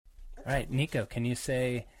All right, Nico, can you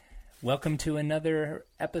say, welcome to another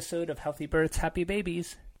episode of Healthy Births, Happy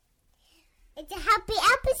Babies? It's a happy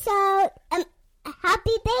episode.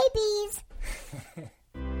 Happy babies.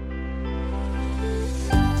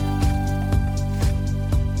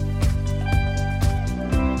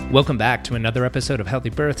 Welcome back to another episode of Healthy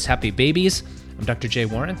Births, Happy Babies. I'm Dr. Jay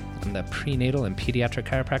Warren. I'm the prenatal and pediatric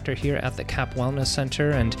chiropractor here at the CAP Wellness Center.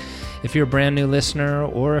 And if you're a brand new listener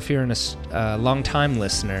or if you're a long-time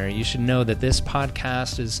listener, you should know that this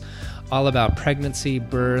podcast is all about pregnancy,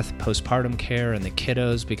 birth, postpartum care, and the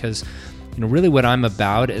kiddos, because really what I'm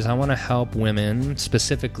about is I want to help women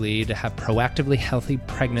specifically to have proactively healthy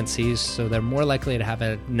pregnancies so they're more likely to have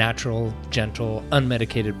a natural, gentle,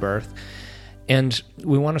 unmedicated birth. And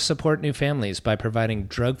we want to support new families by providing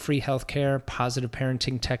drug-free healthcare, positive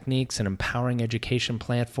parenting techniques, and empowering education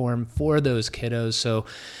platform for those kiddos so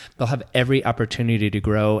they'll have every opportunity to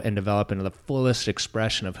grow and develop into the fullest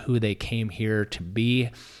expression of who they came here to be.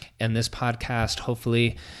 And this podcast,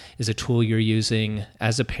 hopefully, is a tool you're using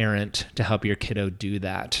as a parent to help your kiddo do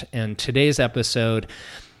that. And today's episode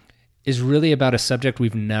is really about a subject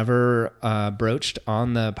we've never broached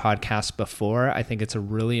on the podcast before. I think it's a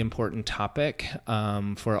really important topic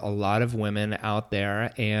for a lot of women out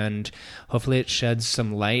there, and hopefully it sheds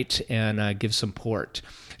some light and gives support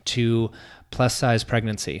to plus-size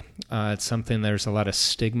pregnancy. It's something, there's a lot of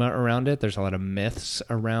stigma around it. There's a lot of myths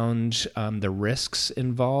around the risks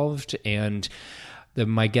involved, and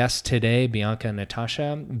my guests today, Bianca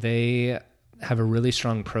Natasha, they have a really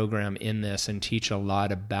strong program in this and teach a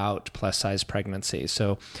lot about plus-size pregnancy.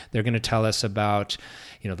 So they're going to tell us about,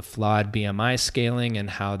 the flawed BMI scaling and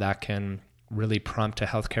how that can really prompt a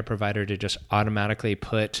healthcare provider to just automatically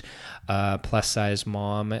put a plus-size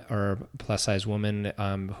mom or plus-size woman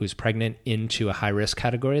who's pregnant into a high-risk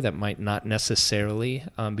category that might not necessarily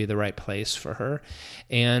be the right place for her.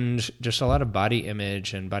 And just a lot of body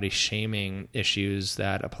image and body shaming issues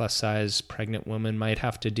that a plus-size pregnant woman might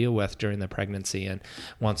have to deal with during the pregnancy and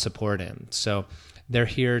want support in. So they're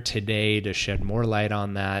here today to shed more light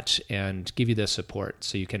on that and give you the support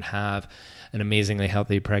so you can have an amazingly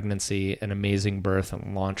healthy pregnancy, an amazing birth,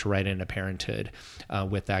 and launch right into parenthood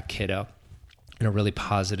with that kiddo in a really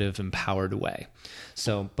positive, empowered way.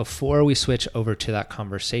 So before we switch over to that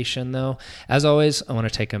conversation, though, as always, I want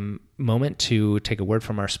to take a moment to take a word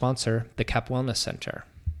from our sponsor, the CAP Wellness Center.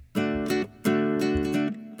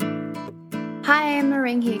 Hi, I'm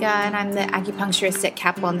Maureen Higa, and I'm the acupuncturist at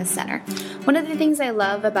CAP Wellness Center. One of the things I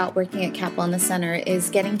love about working at CAP Wellness Center is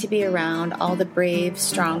getting to be around all the brave,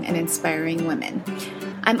 strong, and inspiring women.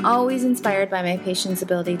 I'm always inspired by my patients'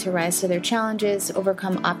 ability to rise to their challenges,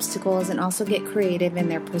 overcome obstacles, and also get creative in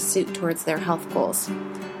their pursuit towards their health goals.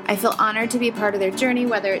 I feel honored to be a part of their journey,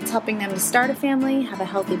 whether it's helping them to start a family, have a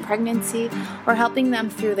healthy pregnancy, or helping them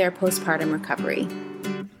through their postpartum recovery.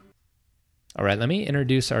 All right, let me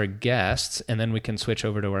introduce our guests, and then we can switch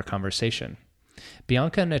over to our conversation.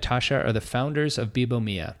 Bianca and Natasha are the founders of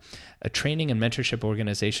bebo, a training and mentorship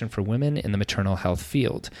organization for women in the maternal health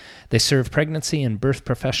field. They serve pregnancy and birth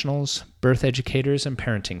professionals, birth educators, and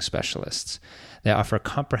parenting specialists. They offer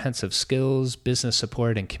comprehensive skills, business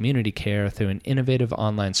support, and community care through an innovative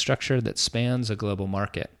online structure that spans a global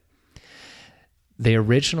market. They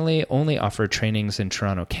originally only offered trainings in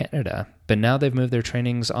Toronto, Canada, but now they've moved their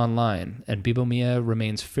trainings online, and bebo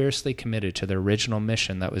remains fiercely committed to their original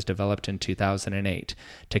mission that was developed in 2008,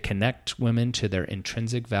 to connect women to their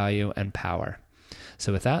intrinsic value and power.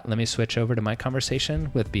 So with that, let me switch over to my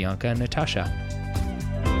conversation with Bianca and Natasha.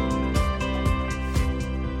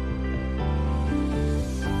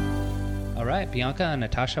 All right, Bianca and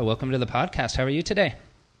Natasha, welcome to the podcast. How are you today?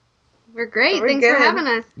 We're great. Thanks for having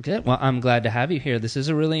us. Good. Well, I'm glad to have you here. This is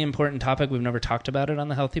a really important topic. We've never talked about it on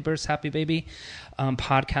the Healthy Births, Happy Baby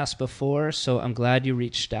podcast before, so I'm glad you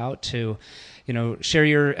reached out to, share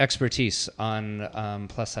your expertise on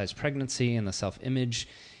plus-size pregnancy and the self-image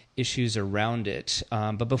issues around it.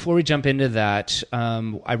 But before we jump into that,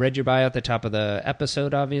 I read your bio at the top of the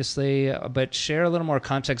episode, obviously, but share a little more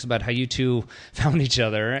context about how you two found each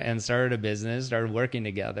other and started a business, started working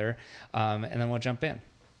together, and then we'll jump in.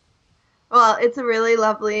 Well, it's a really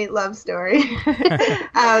lovely love story.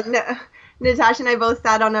 Natasha and I both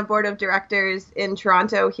sat on a board of directors in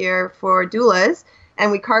Toronto here for doulas, and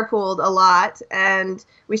we carpooled a lot, and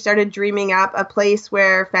we started dreaming up a place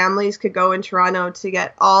where families could go in Toronto to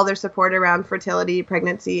get all their support around fertility,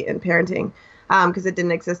 pregnancy, and parenting, because it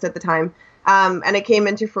didn't exist at the time. And it came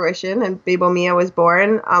into fruition, and bebo was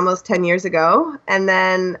born almost 10 years ago. And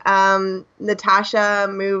then Natasha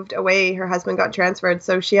moved away. Her husband got transferred,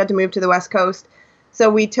 so she had to move to the West Coast. So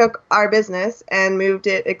we took our business and moved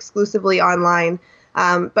it exclusively online.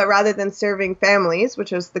 But rather than serving families,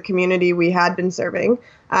 which was the community we had been serving,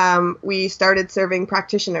 we started serving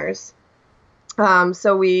practitioners.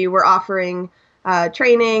 So we were offering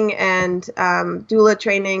training and doula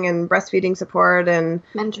training and breastfeeding support and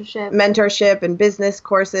mentorship and business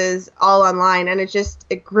courses all online. And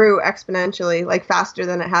it grew exponentially, like faster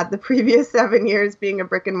than it had the previous 7 years being a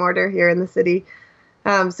brick and mortar here in the city.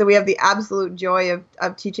 So we have the absolute joy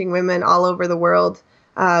of teaching women all over the world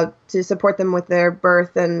to support them with their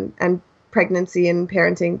birth and pregnancy and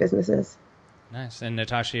parenting businesses. Nice. And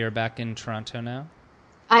Natasha, you're back in Toronto now?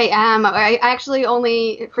 I am. I actually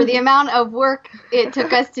only, for the amount of work it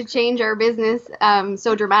took us to change our business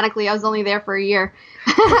so dramatically, I was only there for a year.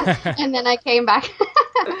 And then I came back.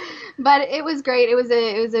 But it was great. It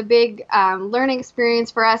was a big learning experience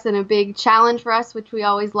for us and a big challenge for us, which we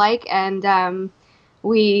always like. And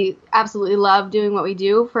we absolutely love doing what we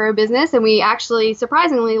do for a business. And we actually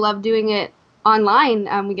surprisingly love doing it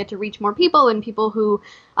online. We get to reach more people and people who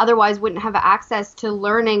otherwise wouldn't have access to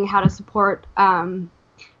learning how to support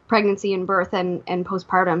pregnancy and birth and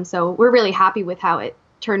postpartum. So we're really happy with how it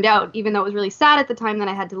turned out, even though it was really sad at the time that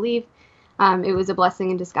I had to leave. It was a blessing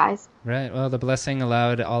in disguise. Right. Well, the blessing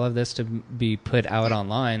allowed all of this to be put out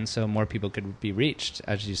online so more people could be reached,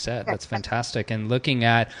 as you said. That's fantastic. And looking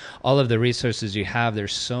at all of the resources you have,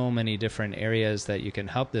 there's so many different areas that you can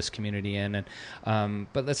help this community in. And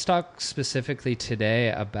but let's talk specifically today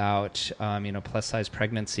about plus size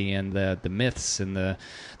pregnancy and the myths and the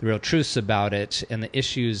real truths about it and the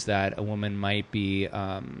issues that a woman might be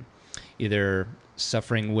either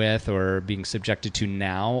suffering with or being subjected to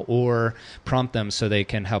now, or prompt them so they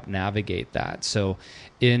can help navigate that. So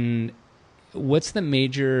what's the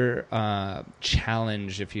major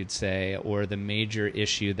challenge, if you'd say, or the major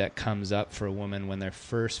issue that comes up for a woman when they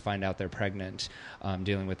first find out they're pregnant,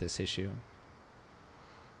 dealing with this issue?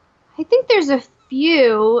 I think there's a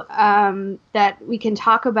few that we can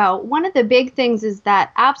talk about. One of the big things is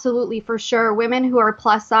that absolutely for sure women who are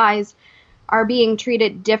plus size are being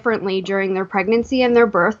treated differently during their pregnancy and their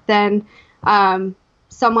birth than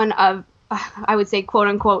someone of, I would say, quote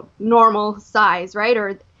unquote, normal size, right?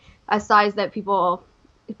 Or a size that people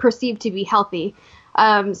perceive to be healthy.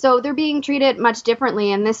 So they're being treated much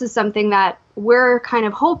differently. And this is something that we're kind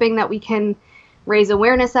of hoping that we can raise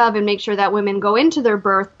awareness of and make sure that women go into their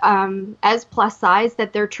birth as plus size,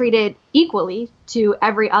 that they're treated equally to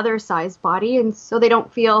every other size body. And so they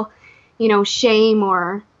don't feel, shame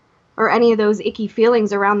or any of those icky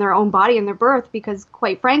feelings around their own body and their birth, because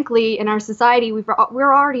quite frankly, in our society, we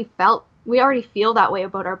already feel that way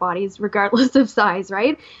about our bodies, regardless of size,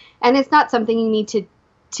 right? And it's not something you need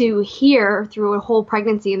to hear through a whole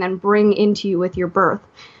pregnancy and then bring into you with your birth.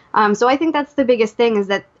 So I think that's the biggest thing, is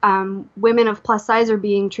that women of plus size are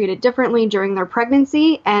being treated differently during their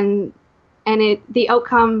pregnancy, and the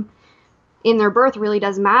outcome in their birth really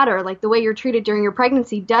does matter. Like the way you're treated during your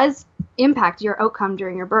pregnancy does impact your outcome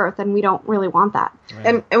during your birth, and we don't really want that.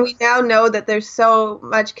 Right. And we now know that there's so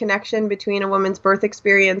much connection between a woman's birth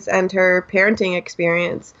experience and her parenting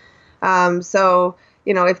experience. So,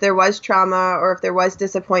 if there was trauma or if there was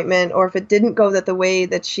disappointment or if it didn't go the way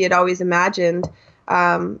that she had always imagined,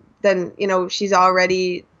 then, she's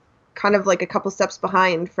already kind of like a couple steps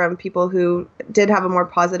behind from people who did have a more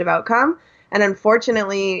positive outcome. And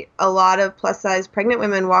unfortunately, a lot of plus size pregnant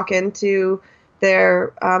women walk into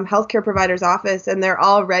their healthcare provider's office and they're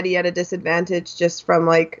already at a disadvantage just from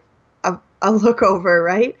like a look over,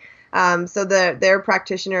 right? So their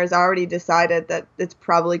practitioner has already decided that it's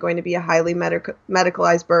probably going to be a highly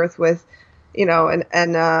medicalized birth with,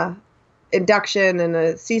 an induction and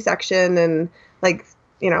a C-section and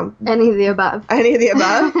any of the above,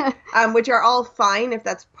 which are all fine if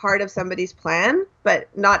that's part of somebody's plan, but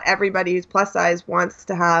not everybody who's plus size wants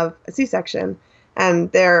to have a C-section,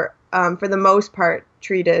 and they're for the most part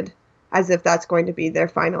treated as if that's going to be their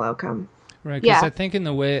final outcome. Right, because I think in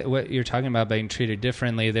the way what you're talking about being treated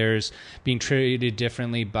differently, there's being treated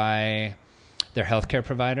differently by their healthcare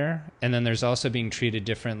provider, and then there's also being treated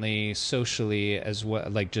differently socially as well,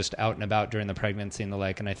 like just out and about during the pregnancy and the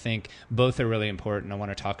like. And I think both are really important. I want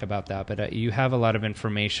to talk about that, but you have a lot of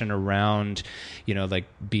information around, like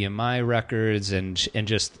BMI records and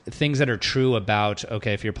just things that are true about,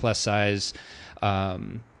 okay, if you're plus size,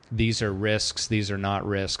 these are risks, these are not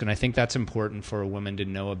risks. And I think that's important for a woman to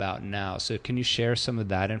know about now. So can you share some of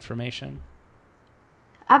that information?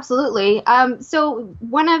 Absolutely. So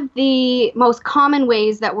one of the most common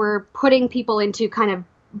ways that we're putting people into kind of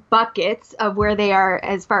buckets of where they are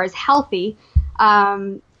as far as healthy,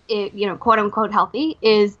 quote unquote healthy,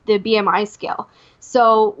 is the BMI scale.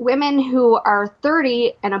 So women who are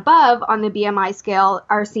 30 and above on the BMI scale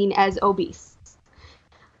are seen as obese.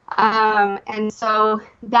 And so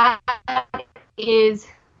that is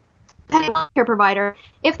depending on the care provider.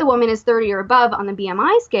 If the woman is 30 or above on the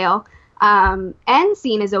BMI scale and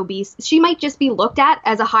seen as obese, she might just be looked at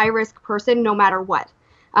as a high-risk person no matter what.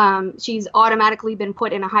 She's automatically been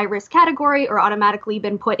put in a high-risk category or automatically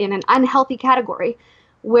been put in an unhealthy category,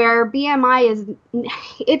 where BMI is,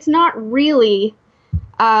 it's not really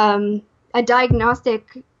a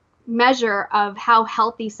diagnostic measure of how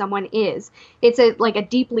healthy someone is. It's like a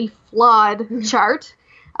deeply flawed chart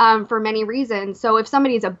for many reasons. So if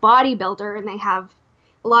somebody is a bodybuilder and they have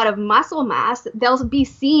a lot of muscle mass, they'll be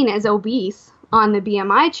seen as obese on the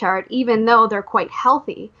BMI chart, even though they're quite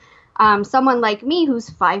healthy. Someone like me who's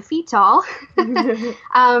 5 feet tall, and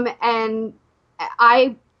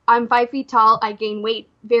I'm 5 feet tall, I gain weight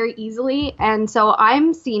very easily, and so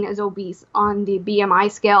I'm seen as obese on the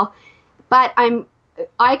BMI scale, but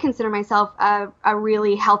I consider myself a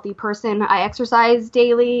really healthy person. I exercise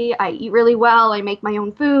daily, I eat really well, I make my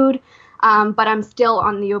own food, but I'm still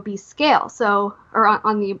on the obese scale,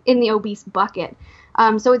 in the obese bucket.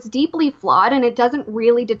 So it's deeply flawed, and it doesn't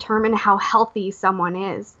really determine how healthy someone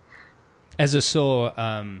is. As a sole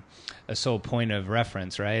point of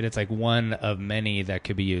reference, right? It's like one of many that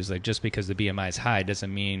could be used. Like just because the BMI is high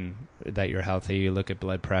doesn't mean that you're healthy. You look at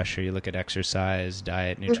blood pressure, you look at exercise,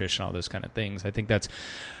 diet, nutrition, all those kind of things. I think that's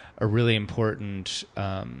a really important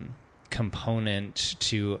component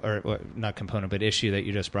to, or not component, but issue that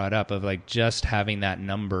you just brought up of like just having that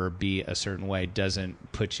number be a certain way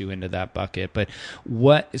doesn't put you into that bucket. But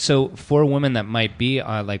so for women that might be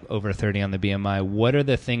like over 30 on the BMI, what are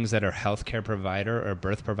the things that our healthcare provider or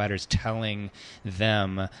birth providers telling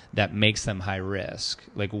them that makes them high risk?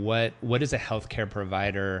 Like what does a healthcare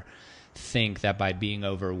provider think that by being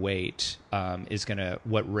overweight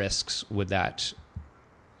what risks would that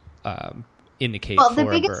indicate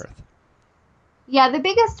for a birth? Yeah, the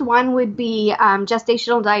biggest one would be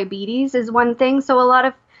gestational diabetes is one thing. So a lot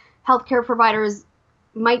of healthcare providers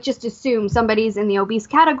might just assume somebody's in the obese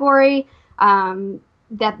category,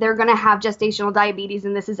 that they're going to have gestational diabetes,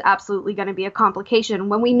 and this is absolutely going to be a complication.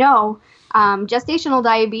 When we know gestational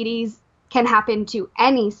diabetes can happen to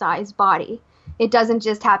any size body. It doesn't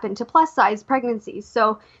just happen to plus size pregnancies.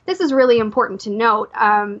 So this is really important to note.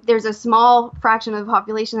 There's a small fraction of the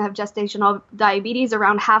population that have gestational diabetes.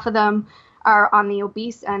 Around half of them are on the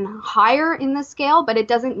obese and higher in the scale, but it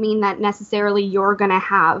doesn't mean that necessarily you're going to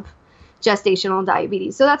have gestational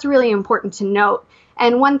diabetes. So that's really important to note.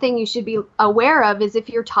 And one thing you should be aware of is if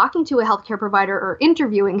you're talking to a healthcare provider or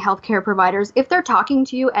interviewing healthcare providers, if they're talking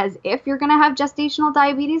to you as if you're going to have gestational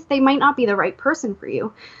diabetes, they might not be the right person for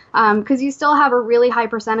you, because you still have a really high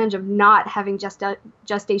percentage of not having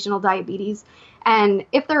gestational diabetes. And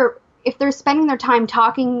if they're spending their time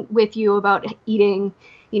talking with you about eating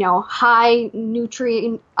high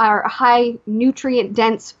nutrient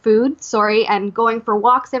dense food, and going for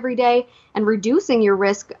walks every day and reducing your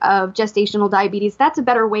risk of gestational diabetes, that's a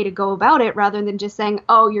better way to go about it rather than just saying,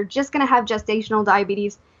 oh, you're just going to have gestational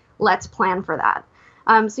diabetes, let's plan for that.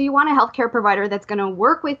 So you want a healthcare provider that's going to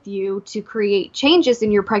work with you to create changes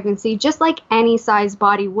in your pregnancy, just like any size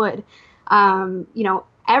body would.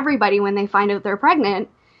 Everybody, when they find out they're pregnant,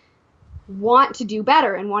 want to do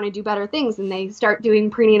better and want to do better things, and they start doing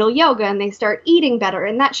prenatal yoga and they start eating better,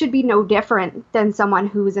 and that should be no different than someone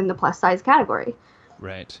who's in the plus size category.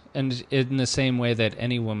 Right. And in the same way that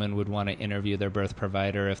any woman would want to interview their birth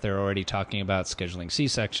provider if they're already talking about scheduling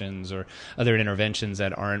C-sections or other interventions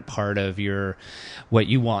that aren't part of what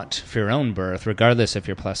you want for your own birth, regardless if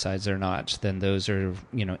you're plus size or not, then those are,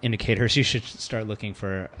 indicators you should start looking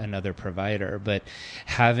for another provider. But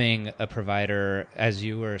having a provider, as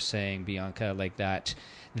you were saying, Bianca, like that,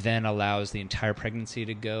 then allows the entire pregnancy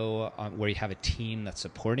to go on where you have a team that's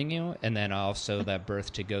supporting you, and then also that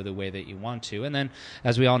birth to go the way that you want to. And then,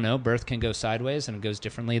 as we all know, birth can go sideways and it goes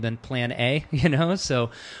differently than plan A,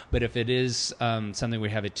 so, but if it is something where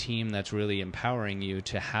you have a team that's really empowering you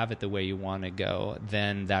to have it the way you want to go,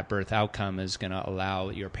 then that birth outcome is going to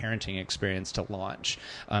allow your parenting experience to launch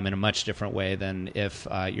in a much different way than if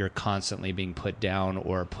you're constantly being put down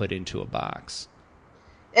or put into a box.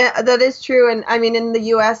 That is true. And I mean, in the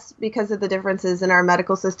U.S., because of the differences in our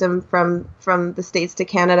medical system from the States to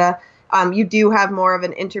Canada, you do have more of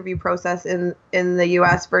an interview process in the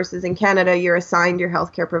U.S. versus in Canada, you're assigned your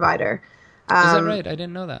healthcare provider. Is that right? I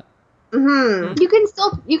didn't know that. Mm-hmm.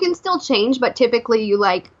 You can still change, but typically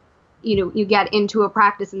you get into a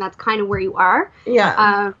practice and that's kind of where you are.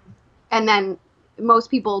 Yeah. And then most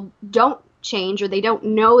people don't change, or they don't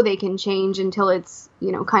know they can change until it's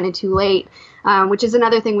kind of too late, which is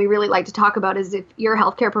another thing we really like to talk about, is if your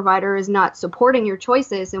healthcare provider is not supporting your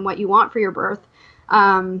choices and what you want for your birth,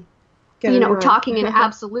 talking in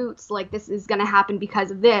absolutes, like this is going to happen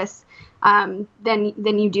because of this, then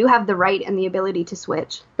you do have the right and the ability to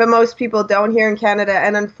switch. But most people don't here in Canada.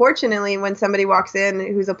 And unfortunately, when somebody walks in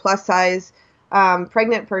who's a plus size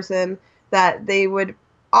pregnant person, that they would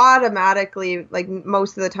automatically, like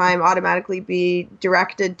most of the time, automatically be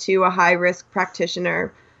directed to a high risk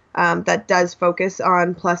practitioner that does focus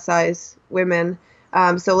on plus size women.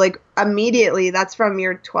 So like immediately, that's from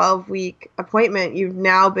your 12-week appointment, you've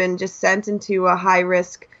now been just sent into a high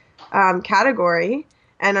risk category.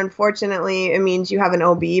 And unfortunately, it means you have an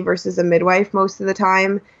OB versus a midwife most of the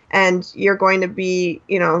time. And you're going to be,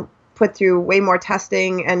 put through way more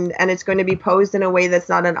testing, and it's going to be posed in a way that's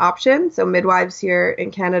not an option. So midwives here in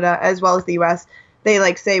Canada, as well as the US, they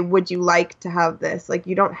like say, would you like to have this? Like,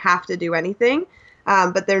 you don't have to do anything.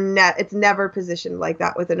 But it's never positioned like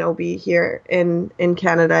that with an OB here in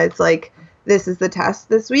Canada. It's like, this is the test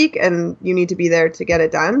this week and you need to be there to get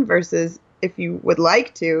it done, versus if you would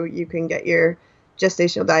like to, you can get your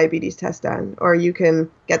gestational diabetes test done, or you can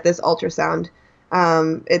get this ultrasound.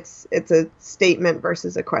 It's a statement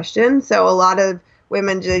versus a question. So a lot of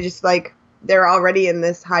women, they just like, they're already in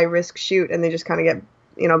this high risk chute and they just kind of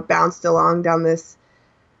get, bounced along down this,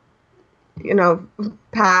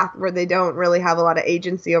 path where they don't really have a lot of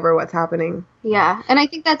agency over what's happening. Yeah. And I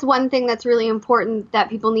think that's one thing that's really important that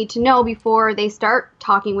people need to know before they start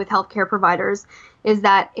talking with healthcare providers, is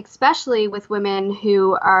that especially with women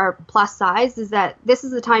who are plus size, is that this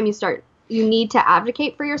is the time you need to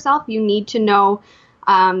advocate for yourself. You need to know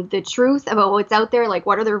the truth about what's out there. Like,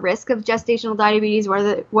 what are the risks of gestational diabetes?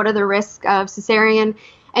 What are the risks of cesarean?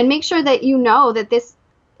 And make sure that you know that this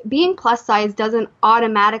being plus size doesn't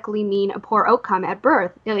automatically mean a poor outcome at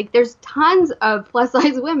birth. Like, there's tons of plus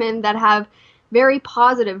size women that have very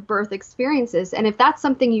positive birth experiences. And if that's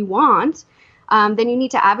something you want, then you need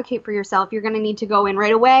to advocate for yourself. You're going to need to go in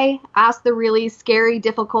right away, ask the really scary,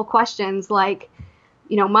 difficult questions like,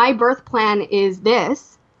 my birth plan is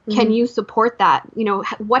this. Can you support that?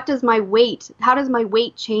 How does my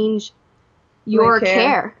weight change your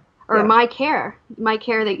care? Or my care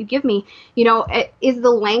that you give me? Is the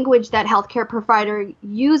language that healthcare provider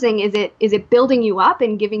using, is it building you up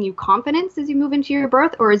and giving you confidence as you move into your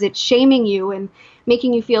birth, or is it shaming you and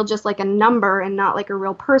making you feel just like a number and not like a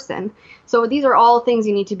real person? So these are all things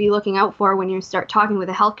you need to be looking out for when you start talking with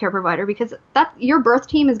a healthcare provider, because your birth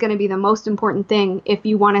team is going to be the most important thing if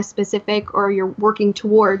you want a specific, or you're working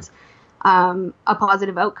towards a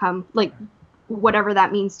positive outcome, like whatever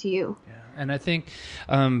that means to you. Yeah. And I think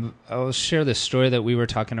I'll share this story that we were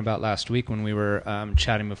talking about last week when we were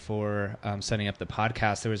chatting before setting up the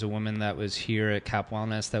podcast. There was a woman that was here at Cap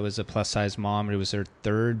Wellness that was a plus-size mom. It was her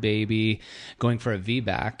third baby, going for a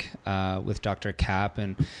VBAC with Dr. Cap.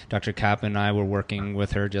 And Dr. Cap and I were working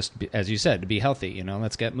with her just, as you said, to be healthy.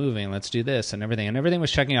 Let's get moving, let's do this and everything. And everything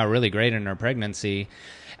was checking out really great in her pregnancy.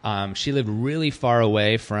 She lived really far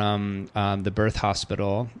away from the birth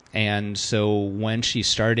hospital. And so when she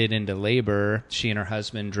started into labor, she and her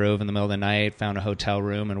husband drove in the middle of the night, found a hotel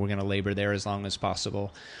room, and were going to labor there as long as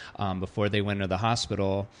possible before they went to the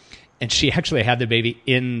hospital. And she actually had the baby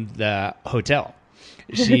in the hotel.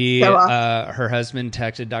 So awesome. Her husband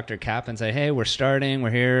texted Dr. Cap and said, "Hey, we're starting. We're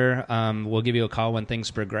here. We'll give you a call when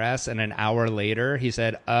things progress." And an hour later, he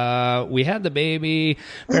said, "We had the baby.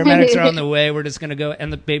 Paramedics are on the way. We're just going to go."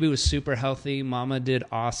 And the baby was super healthy. Mama did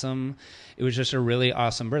awesome. It was just a really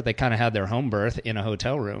awesome birth. They kind of had their home birth in a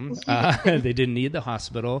hotel room. They didn't need the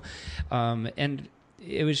hospital. And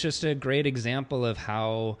it was just a great example of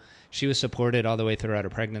how she was supported all the way throughout her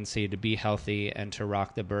pregnancy to be healthy and to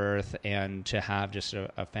rock the birth and to have just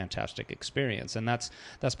a fantastic experience. And that's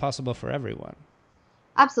possible for everyone.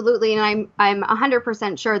 Absolutely. And I'm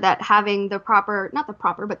 100% sure that having a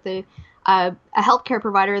healthcare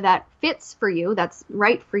provider that fits for you, that's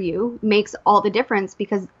right for you, makes all the difference,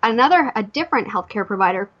 because a different healthcare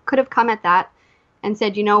provider could have come at that and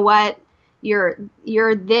said, you know what, you're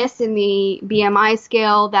this in the BMI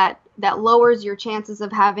scale that lowers your chances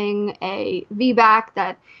of having a VBAC,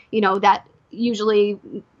 that usually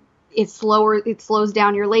it's slower, it slows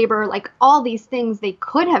down your labor, like all these things they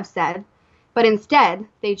could have said, but instead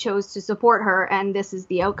they chose to support her, and this is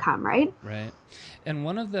the outcome, right? Right. And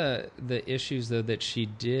one of the issues, though, that she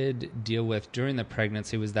did deal with during the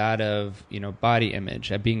pregnancy was that of, body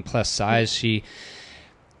image. At being plus size, she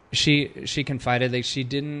confided that she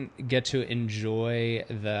didn't get to enjoy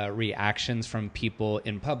the reactions from people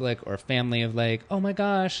in public or family of like, "Oh my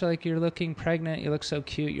gosh, like you're looking pregnant, you look so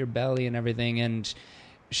cute, your belly and everything." And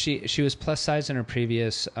she was plus size in her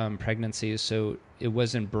previous pregnancies, so it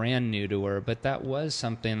wasn't brand new to her, but that was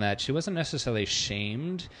something that she wasn't necessarily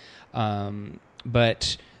shamed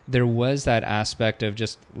But there was that aspect of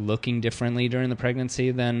just looking differently during the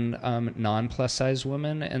pregnancy than non-plus size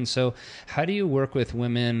women. And so how do you work with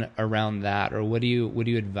women around that? Or what do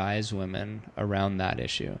you advise women around that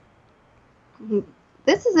issue?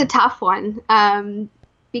 This is a tough one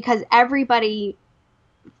because everybody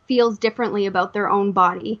feels differently about their own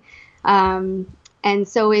body. And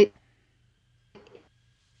so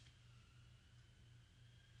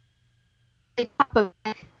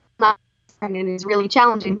pregnant is really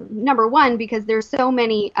challenging. Number one, because there's so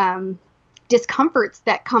many discomforts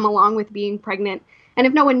that come along with being pregnant. And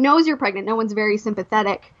if no one knows you're pregnant, no one's very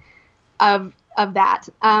sympathetic of that.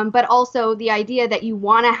 But also the idea that you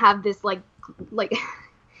want to have this like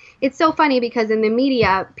it's so funny because in the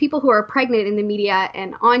media, people who are pregnant in the media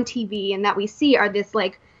and on TV and that we see are this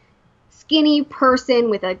like skinny person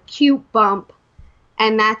with a cute bump.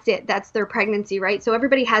 And that's it. That's their pregnancy, right? So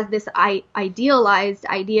everybody has this idealized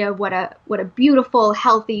idea of what a beautiful,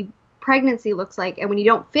 healthy pregnancy looks like. And when you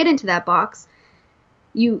don't fit into that box,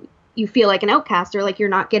 you feel like an outcast or like you're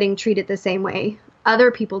not getting treated the same way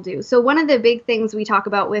other people do. So one of the big things we talk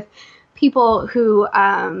about with people who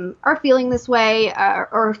are feeling this way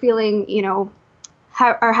or feeling,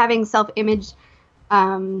 are having self-image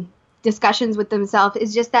discussions with themselves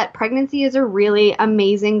is just that pregnancy is a really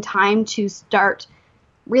amazing time to start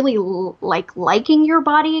really liking your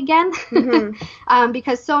body again. Mm-hmm.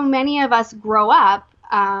 Because so many of us grow up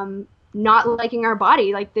not liking our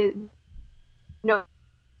body, like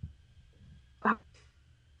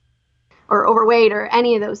or overweight or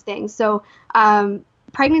any of those things. So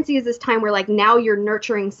pregnancy is this time where like now you're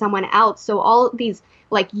nurturing someone else. So all these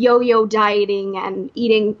like yo-yo dieting and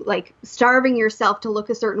eating, like starving yourself to look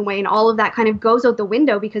a certain way and all of that kind of goes out the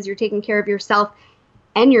window because you're taking care of yourself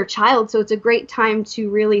and your child. So it's a great time to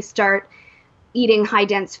really start eating high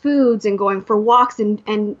dense foods and going for walks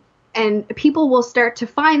and people will start to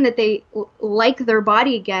find that they like their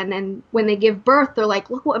body again. And when they give birth, they're like,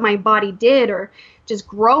 look what my body did, or just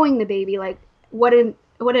growing the baby. Like what an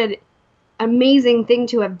amazing thing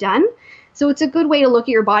to have done. So it's a good way to look at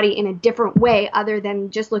your body in a different way other than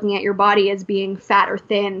just looking at your body as being fat or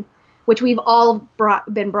thin, which we've all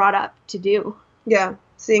been brought up to do. Yeah.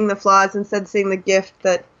 Seeing the flaws instead of seeing the gift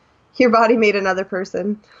that your body made another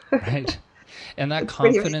person. Right. And that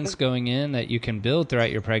confidence going in that you can build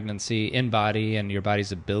throughout your pregnancy in body and your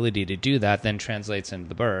body's ability to do that then translates into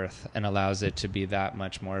the birth and allows it to be that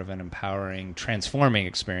much more of an empowering, transforming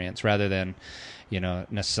experience rather than,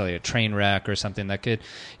 necessarily a train wreck or something that could,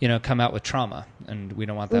 come out with trauma. And we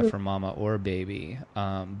don't want that for mama or baby.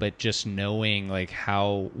 But just knowing like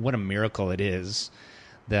what a miracle it is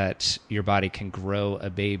that your body can grow a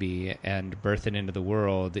baby and birth it into the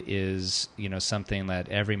world is, something that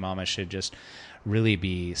every mama should just really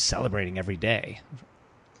be celebrating every day.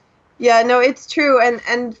 Yeah, no, it's true.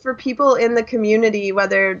 And for people in the community,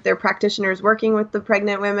 whether they're practitioners working with the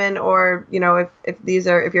pregnant women or,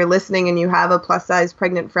 if you're listening and you have a plus size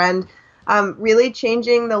pregnant friend, really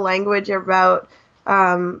changing the language about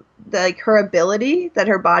her ability, that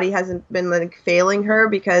her body hasn't been like failing her,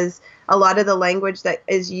 because a lot of the language that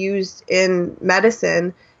is used in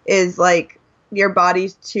medicine is like your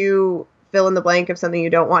body's too fill in the blank of something you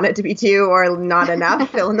don't want it to be too, or not enough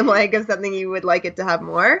fill in the blank of something you would like it to have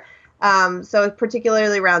more. So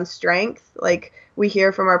particularly around strength, like we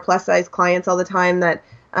hear from our plus size clients all the time that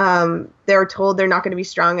they're told they're not going to be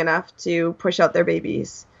strong enough to push out their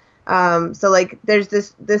babies. So like there's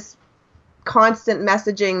this constant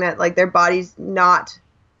messaging that like their body's not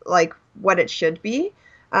like what it should be,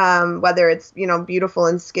 whether it's beautiful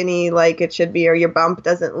and skinny like it should be, or your bump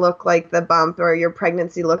doesn't look like the bump, or your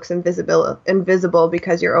pregnancy looks invisible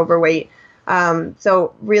because you're overweight.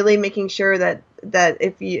 So really making sure that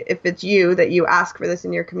if it's you, that you ask for this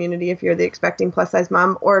in your community, if you're the expecting plus size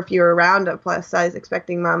mom, or if you're around a plus size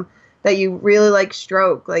expecting mom, that you really like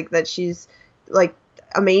stroke, like that she's like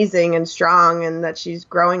amazing and strong and that she's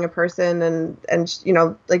growing a person and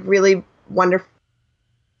like really wonderful.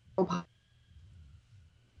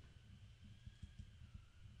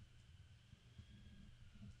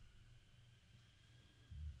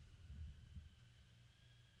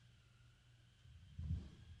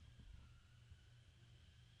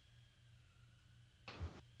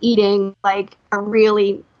 Eating like a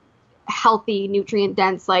really healthy, nutrient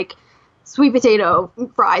dense, like sweet potato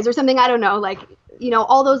fries or something. I don't know, like,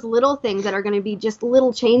 all those little things that are going to be just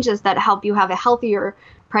little changes that help you have a healthier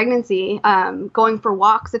pregnancy, going for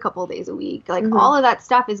walks a couple of days a week, like all of that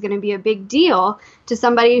stuff is going to be a big deal to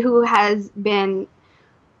somebody who has been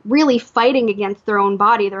really fighting against their own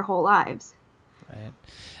body their whole lives. Right.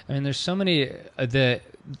 I mean, there's so many,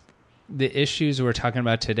 the issues we're talking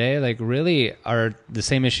about today, like, really are the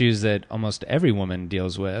same issues that almost every woman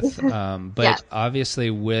deals with. But Yes.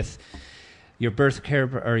 obviously with your birth care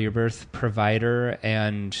or your birth provider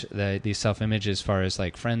and the self-image as far as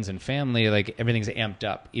like friends and family, like everything's amped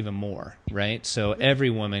up even more, right? So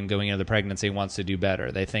every woman going into the pregnancy wants to do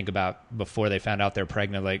better. They think about before they found out they're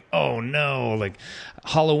pregnant, like, oh no, like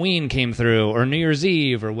Halloween came through or New Year's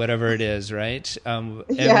Eve or whatever it is, right?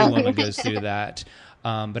 Every woman goes through that.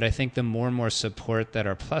 But I think the more and more support that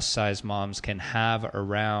our plus size moms can have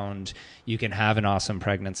around, you can have an awesome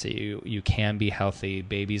pregnancy. You can be healthy.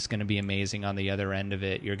 Baby's going to be amazing on the other end of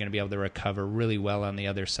it. You're going to be able to recover really well on the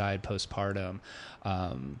other side postpartum.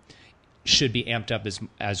 Should be amped up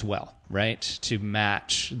as well, right? To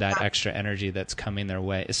match that extra energy that's coming their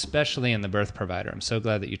way, especially in the birth provider. I'm so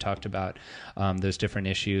glad that you talked about those different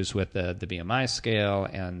issues with the BMI scale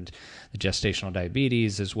and the gestational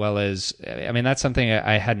diabetes, as well as, I mean, that's something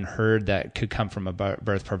I hadn't heard that could come from a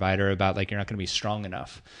birth provider about, like, you're not going to be strong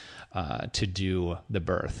enough to do the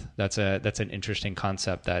birth. That's an interesting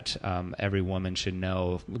concept that every woman should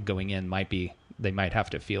know going in. They might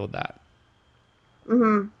have to feel that.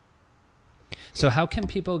 Mm-hmm. So how can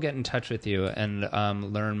people get in touch with you and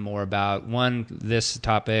learn more about, one, this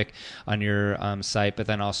topic on your site, but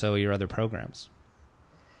then also your other programs?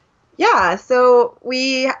 Yeah, so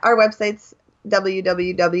our website's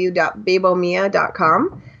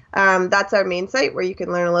www.bebomia.com. That's our main site where you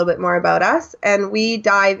can learn a little bit more about us. And we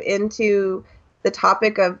dive into the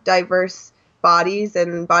topic of diverse bodies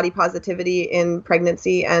and body positivity in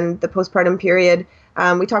pregnancy and the postpartum period.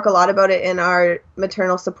 We talk a lot about it in our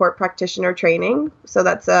maternal support practitioner training. So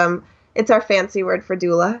that's it's our fancy word for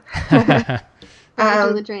doula.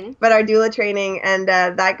 Doula training. But our doula training, and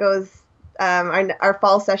that goes. Our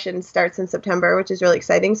fall session starts in September, which is really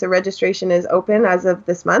exciting. So registration is open as of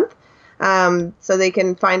this month, so they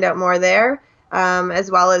can find out more there, as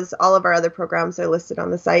well as all of our other programs are listed on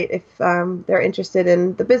the site if they're interested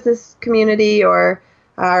in the business community, or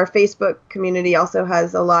our Facebook community also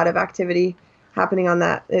has a lot of activity happening on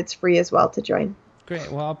that. It's free as well to join. Great.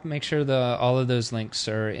 Well, I'll make sure all of those links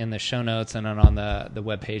are in the show notes and on the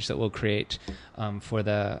webpage that we'll create for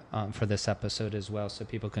this episode as well, so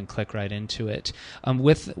people can click right into it.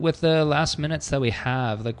 With the last minutes that we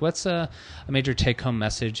have, like, what's a major take-home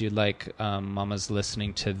message you'd like mamas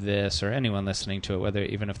listening to this, or anyone listening to it,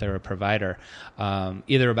 even if they're a provider,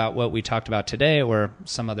 either about what we talked about today or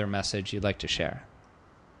some other message you'd like to share?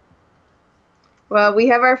 Well, we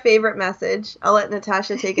have our favorite message. I'll let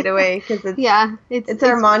Natasha take it away because it's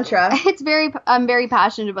our mantra. I'm very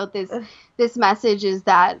passionate about this. This message is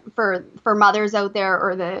that for mothers out there,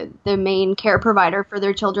 or the main care provider for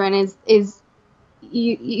their children, is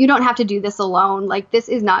you don't have to do this alone. Like, this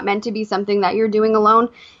is not meant to be something that you're doing alone.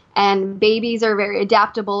 And babies are very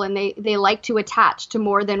adaptable, and they like to attach to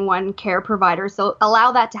more than one care provider. So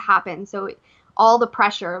allow that to happen. So all the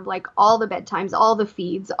pressure of, like, all the bedtimes, all the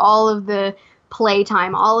feeds, all of the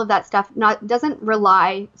playtime, all of that stuff doesn't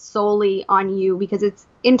rely solely on you, because it's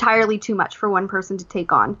entirely too much for one person to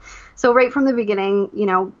take on. So right from the beginning,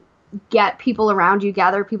 get people around you,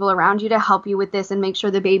 gather people around you to help you with this, and make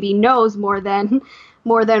sure the baby knows more than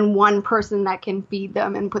one person that can feed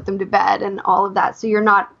them and put them to bed and all of that. So you're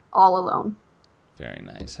not all alone. Very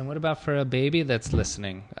nice. And what about for a baby that's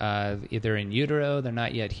listening, either in utero, they're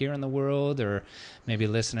not yet here in the world, or maybe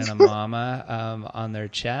listening to mama on their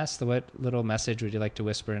chest? What little message would you like to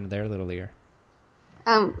whisper into their little ear?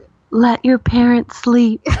 Let your parents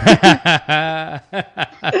sleep.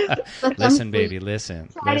 Listen, baby, listen.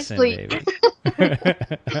 Try Listen, to sleep. baby.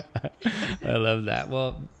 I love that.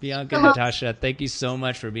 Well, Bianca Natasha, thank you so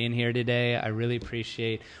much for being here today. I really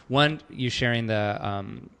appreciate, one, you sharing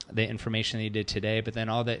the information that you did today, but then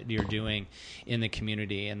all that you're doing in the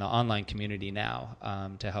community, in the online community now,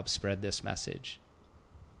 to help spread this message.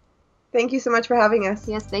 Thank you so much for having us.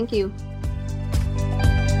 Yes, thank you.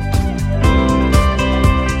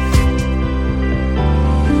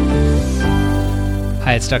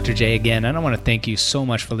 Hi, it's Dr. J again, and I want to thank you so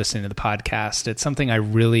much for listening to the podcast. It's something I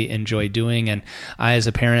really enjoy doing, and I, as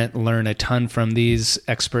a parent, learn a ton from these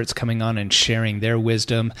experts coming on and sharing their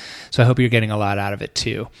wisdom, so I hope you're getting a lot out of it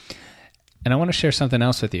too. And I want to share something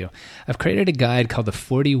else with you. I've created a guide called the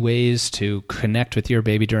 40 Ways to Connect with Your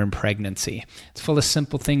Baby During Pregnancy. It's full of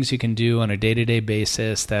simple things you can do on a day-to-day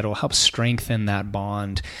basis that will help strengthen that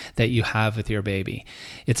bond that you have with your baby.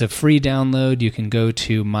 It's a free download. You can go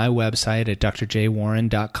to my website at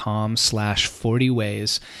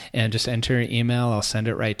drjwarren.com/40ways and just enter your email. I'll send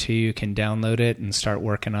it right to you. You can download it and start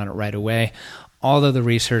working on it right away. all of the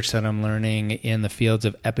research that I'm learning in the fields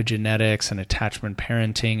of epigenetics and attachment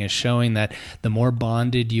parenting is showing that the more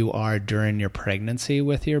bonded you are during your pregnancy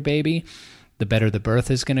with your baby, the better the birth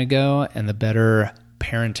is going to go and the better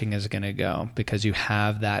parenting is going to go, because you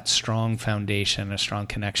have that strong foundation, a strong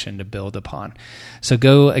connection to build upon. So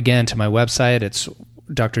go again to my website. It's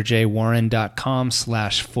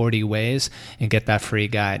drjwarren.com/40 ways and get that free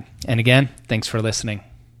guide. And again, thanks for listening.